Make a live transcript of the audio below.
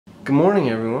Good morning,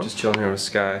 everyone. Just chilling here with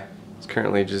Sky. He's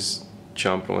currently just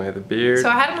chomping away at the beard. So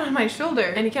I had him on my shoulder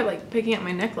and he kept like picking at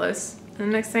my necklace. And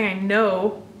the next thing I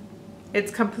know,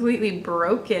 it's completely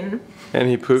broken. And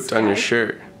he pooped Sky. on your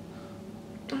shirt.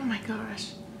 Oh my gosh.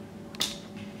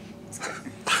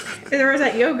 Or is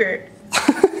that yogurt?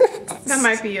 That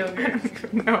might be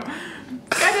yogurt. No.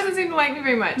 Sky doesn't seem to like me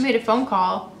very much. I made a phone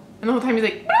call and the whole time he's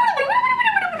like,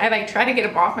 I like tried to get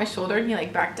him off my shoulder and he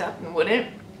like backed up and wouldn't.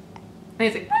 And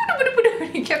he's like,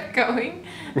 and he kept going.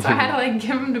 So I had to like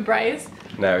give him to Bryce.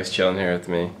 Now he's chilling here with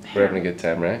me. We're having a good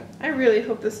time, right? I really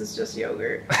hope this is just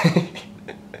yogurt.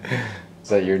 Is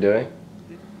that you're doing?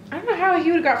 I don't know how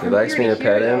he would have got from He likes here me to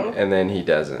here, pet him, though. and then he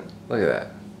doesn't. Look at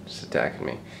that. Just attacking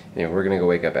me. Anyway, we're gonna go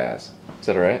wake up Az. Is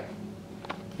that alright?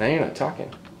 Now you're not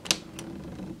talking.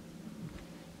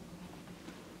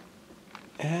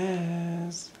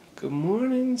 Az. Good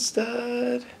morning,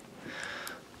 stud.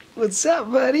 What's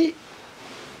up, buddy?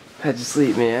 How'd you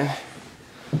sleep, man?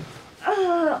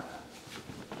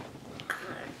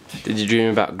 Did you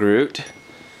dream about Groot?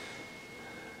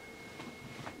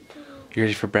 You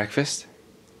ready for breakfast?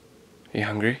 Are you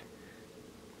hungry?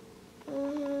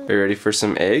 Are you ready for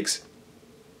some eggs?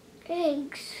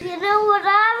 Eggs. You know what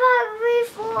I'm hungry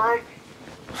for?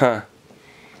 Huh.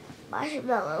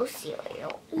 Marshmallow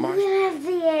cereal. You can have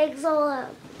the eggs all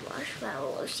up.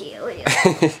 Marshmallow cereal.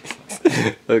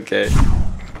 Okay.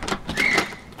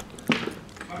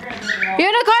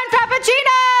 Unicorn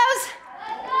Frappuccinos!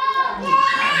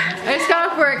 I just got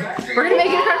off work. We're gonna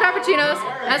make unicorn Frappuccinos.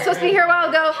 I was supposed to be here a while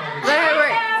ago, but I had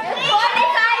work.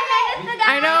 45 minutes ago.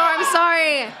 I know, I'm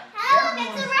sorry. Help,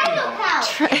 it's a rainbow couch.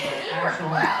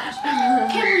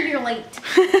 Can't believe you're late.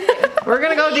 We're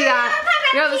gonna go do that.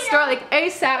 We go to the store like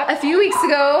ASAP. A few weeks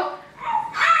ago,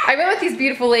 I went with these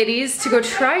beautiful ladies to go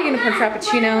try unicorn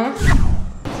Frappuccino.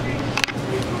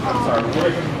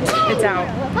 It's out.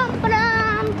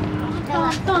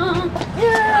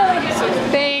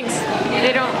 Thanks.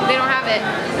 They don't have it.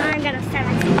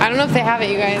 I don't know if they have it,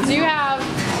 you guys. Do you have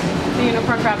the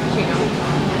unicorn Frappuccino?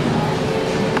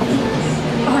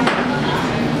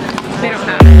 They don't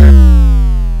have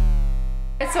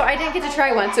it. So I didn't get to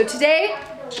try one. So today,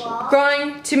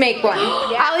 going to make one.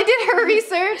 Yeah. Allie did her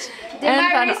research.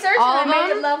 And found all of them.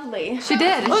 Made it lovely. She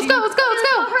did. Let's go, let's go, let's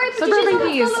go. Suburban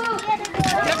keys.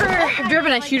 I've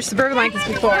driven a huge Suburban like this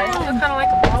before. It's kind of like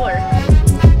a baller.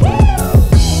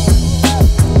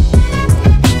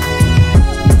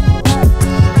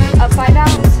 A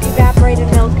 5-ounce evaporated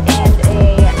milk and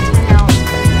a 10-ounce.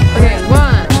 Okay,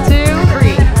 1, 2,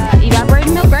 3.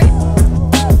 Evaporated milk, right?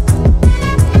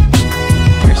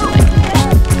 Here's the link.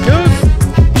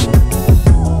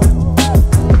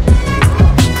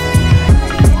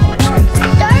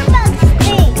 Starbucks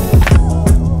thing.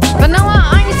 Vanilla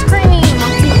ice cream.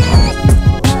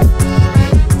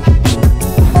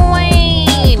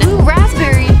 Wait. Ooh,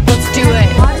 raspberry. Let's do it.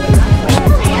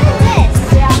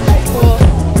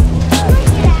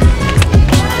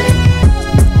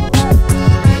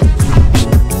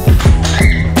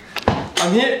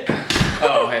 I'm here.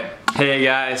 Oh, hey. Hey,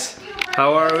 guys.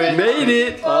 How are we? Made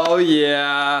it. Oh,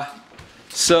 yeah.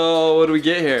 So, what do we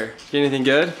get here? Get anything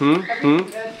good? I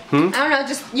don't know,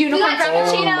 just unicorn Oh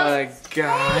Frappuccinos. my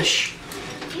gosh.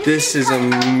 This is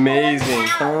amazing.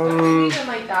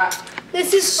 Like that.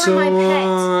 This is for So, my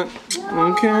pet.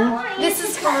 okay. This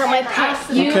is for my pet.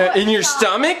 Okay, in your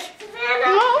stomach?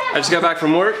 I just got back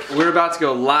from work. We're about to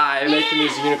go live making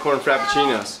these unicorn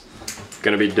frappuccinos.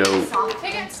 Gonna be dope.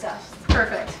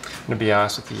 Perfect. I'm gonna be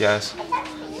honest with you guys.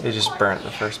 They just burnt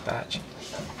the first batch.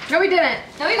 No, we didn't.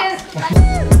 No, we didn't.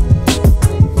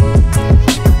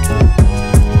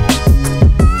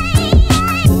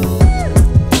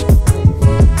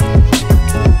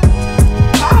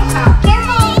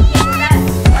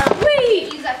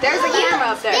 There's a camera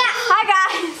up there. Hi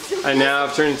guys. I now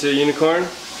have turned into a unicorn,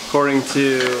 according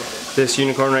to this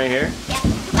unicorn right here.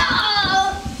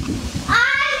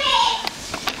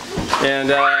 And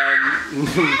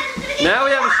now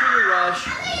we have a sugar rush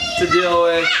to deal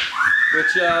with,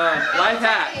 which life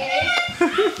hack.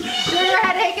 Sugar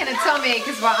headache and a tummy ache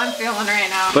is what I'm feeling right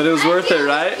now. But it was worth it,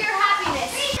 right? Your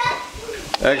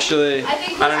happiness. Actually, I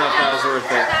don't know if that was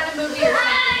worth it. Not a movie or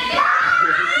something.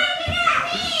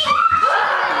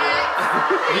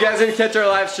 If you guys didn't catch our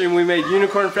live stream, we made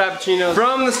unicorn frappuccinos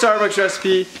from the Starbucks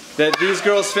recipe that these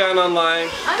girls found online.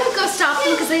 I'm gonna go stop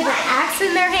them because they have an axe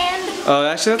in their hand. Oh,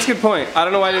 actually, that's a good point. I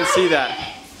don't know why I didn't see that.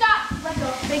 Stop. Let go.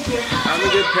 Thank you. I'm a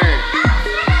good parent.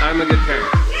 I'm a good parent.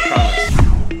 Promise.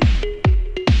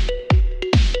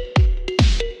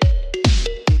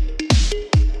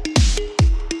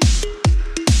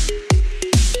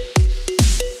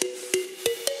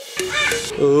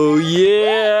 Oh Oh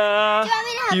yeah!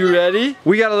 You ready?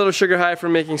 We got a little sugar high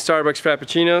from making Starbucks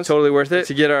Frappuccinos. Totally worth it.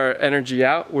 To get our energy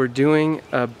out, we're doing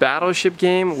a Battleship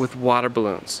game with water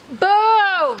balloons.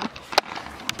 Boom!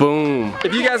 Boom.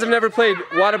 If you guys have never played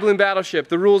Water Balloon Battleship,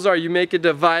 the rules are you make a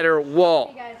divider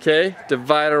wall, okay?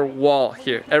 Divider wall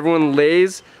here. Everyone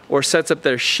lays or sets up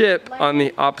their ship on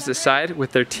the opposite side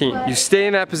with their team. You stay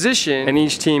in that position and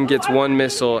each team gets one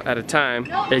missile at a time,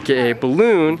 aka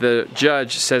balloon. The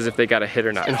judge says if they got a hit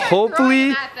or not. And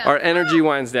hopefully our energy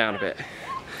winds down a bit.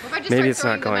 Maybe it's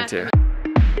not going to.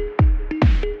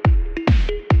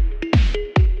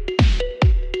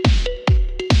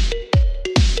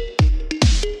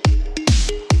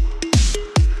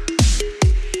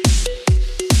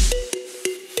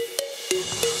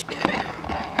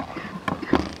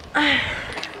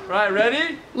 Right,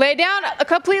 ready? Lay down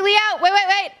completely out. Wait, wait,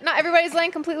 wait. Not everybody's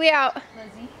laying completely out.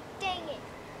 Lizzie. Dang it.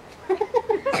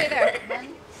 Stay there.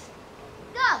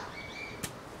 Go.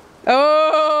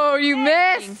 Oh, you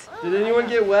missed. Did anyone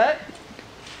get wet?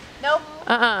 Nope.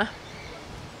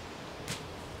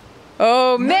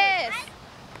 Oh, miss.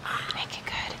 Make it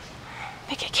good.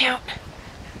 Make it count.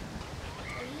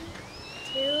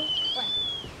 3, 2, 1.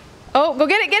 Oh, go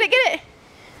get it, get it, get it.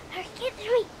 Hurry, get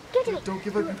to me. Get to me. Don't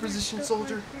give up your position,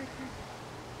 soldier.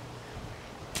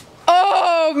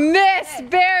 Oh, missed,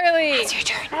 barely. That's your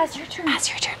turn. That's your turn. That's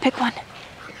your turn. Pick one.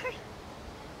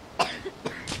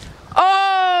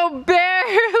 Oh,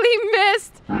 barely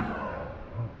missed.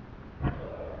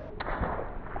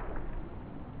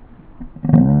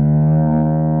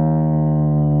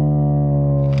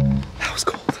 That was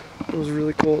cold. It was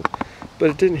really cold.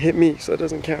 But it didn't hit me, so that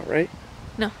doesn't count, right?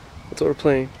 No. That's what we're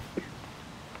playing.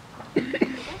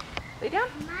 Lay down.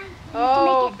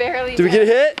 Oh, barely. Did we get a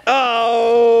hit?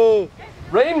 Oh!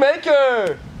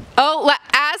 Rainmaker! Oh,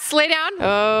 As, lay down.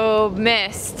 Oh,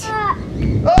 missed. Oh!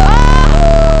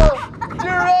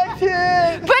 Direct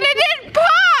hit! But it didn't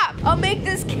pop! I'll make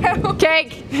this count.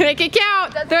 Okay, make it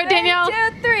count. Throw it, Danielle.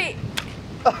 1, 2, 3.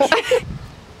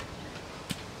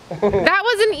 That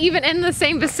wasn't even in the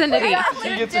same vicinity. Yeah, She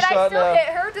gets a did I shot still now. hit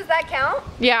her? Does that count?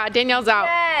 Yeah, Danielle's out.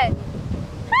 Yes.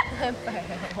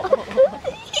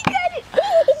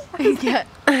 Yeah.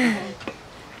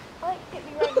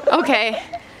 Okay.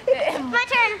 My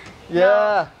turn.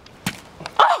 Yeah.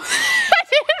 Oh, I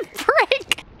didn't break.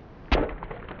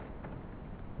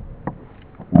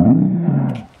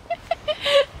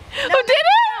 Oh, did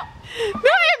it?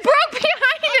 No, it broke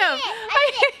behind him. I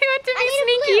went to be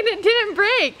sneaky and it didn't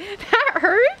break. That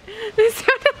hurt? It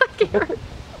sounded like it hurt.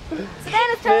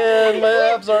 Savannah's turn. Man, my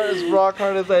abs aren't as rock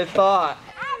hard as I thought.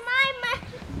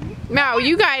 Now,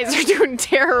 you guys are doing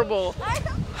terrible.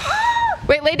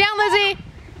 Wait, lay down, Lizzie.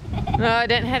 No, it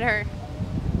didn't hit her.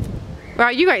 Wow,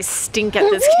 you guys stink at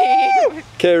this game.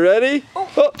 Okay, ready? Oh.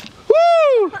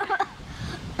 Woo!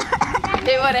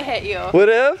 It would have hit you. Would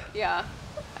have? Yeah,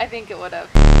 I think it would have.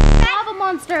 Lava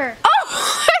monster.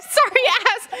 Oh, sorry,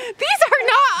 Ass. These are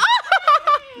not.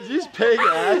 Did you just pig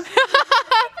ass?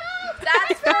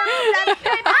 That's for I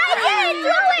did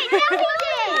do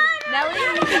it.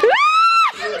 Nellie.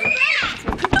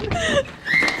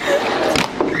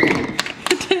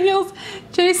 Daniel's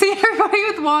chasing everybody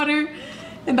with water,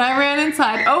 and I ran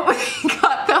inside. Oh, we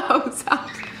got the hose out.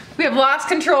 We have lost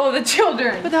control of the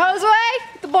children. Put the hose away,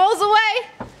 the bowls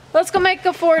away. Let's go make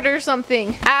a fort or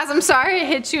something. Az, I'm sorry I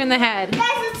hit you in the head. Guys,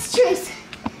 it's truce.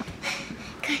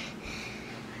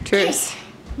 Truce.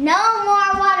 No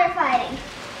more water fighting.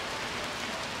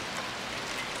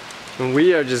 And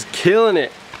we are just killing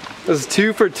it. This is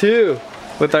 2 for 2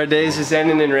 with our days just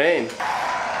ending in rain.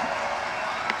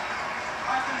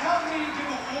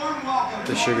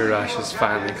 The sugar rush has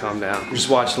finally calmed down. We're just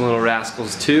watching Little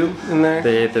Rascals 2 in there.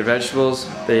 They ate their vegetables,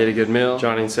 they ate a good meal.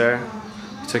 Johnny and Sarah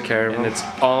took care of them. And it's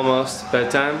almost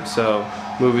bedtime, so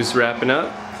movie's wrapping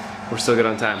up. We're still good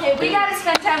on time. Hey, we got to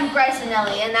spend time with Bryce and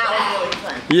Nellie, and that was really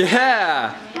fun.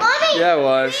 Yeah! Mommy. Yeah, it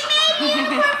was. We made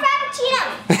unicorn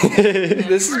frappuccino.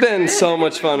 This has been so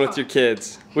much fun with your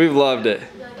kids. We've loved it.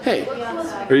 Hey,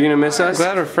 are you gonna miss us?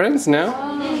 Glad we're friends now.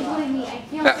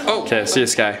 Okay, see you,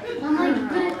 Sky.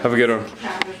 Have a good one.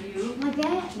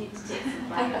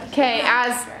 Okay,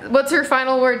 Az, what's your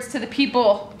final words to the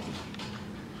people?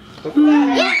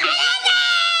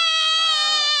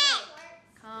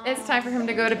 It's time for him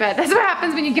to go to bed. That's what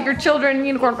happens when you give your children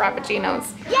unicorn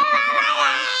frappuccinos.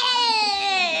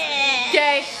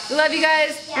 Okay, we love you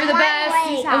guys. You're the best.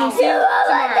 And we'll see you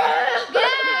tomorrow. Good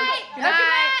night. Good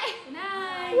night. Good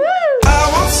night. I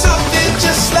want something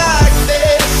just like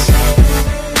this.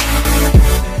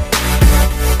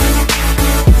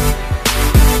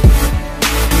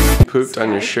 Pooped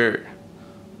on your shirt.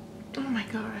 Oh my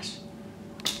gosh.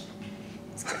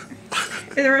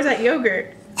 Or is that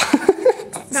yogurt?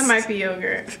 That might be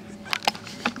yogurt.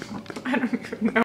 I don't even know.